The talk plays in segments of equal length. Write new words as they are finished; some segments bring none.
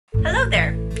Hello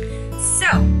there. So,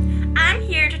 I'm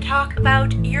here to talk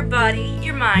about your body,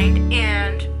 your mind,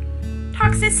 and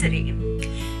toxicity.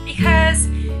 Because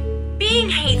being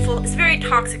hateful is very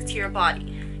toxic to your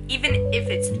body, even if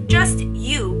it's just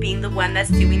you being the one that's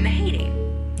doing the hating.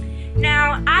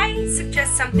 Now, I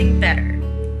suggest something better.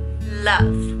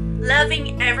 Love.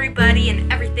 Loving everybody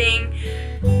and everything,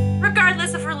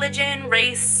 regardless of religion,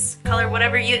 race, color,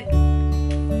 whatever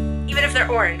even if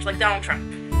they're orange, like Donald Trump.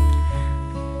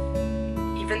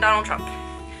 Even Donald Trump.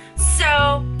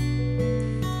 So,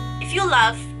 if you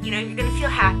love, you're gonna feel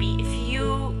happy. If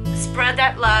you spread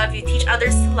that love, you teach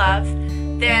others to love,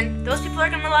 then those people are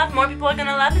gonna love, more people are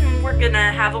gonna love, and we're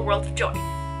gonna have a world of joy.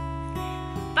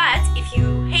 But if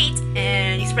you hate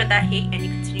and you spread that hate and you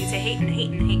continue to hate and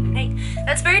hate and hate and hate,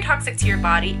 that's very toxic to your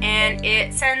body, and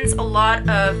it sends a lot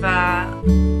of,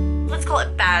 let's call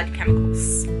it bad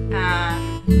chemicals,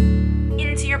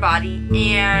 into your body,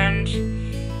 and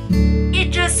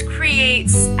it just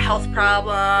creates health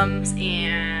problems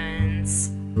and,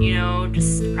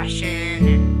 just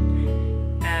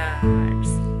depression and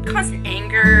just constant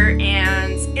anger,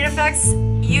 and it affects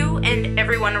you and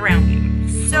everyone around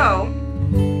you. So,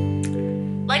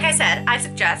 like I said, I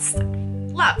suggest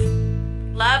love.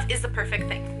 Love is the perfect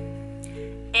thing.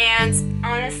 And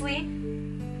honestly,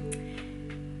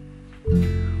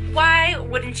 why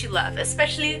wouldn't you love?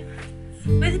 Especially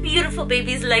with beautiful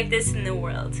babies like this in the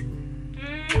world.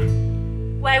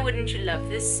 Why wouldn't you love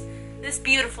this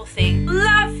beautiful thing?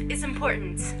 Love is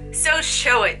important, so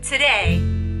show it today.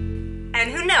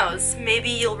 And who knows, maybe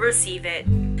you'll receive it.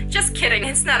 Just kidding,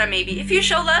 it's not a maybe. If you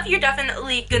show love, you're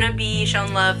definitely gonna be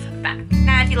shown love back.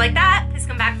 Now, if you like that, please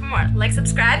come back for more. Like,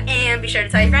 subscribe, and be sure to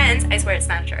tell your friends. I swear it's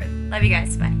not true. Love you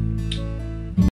guys, bye.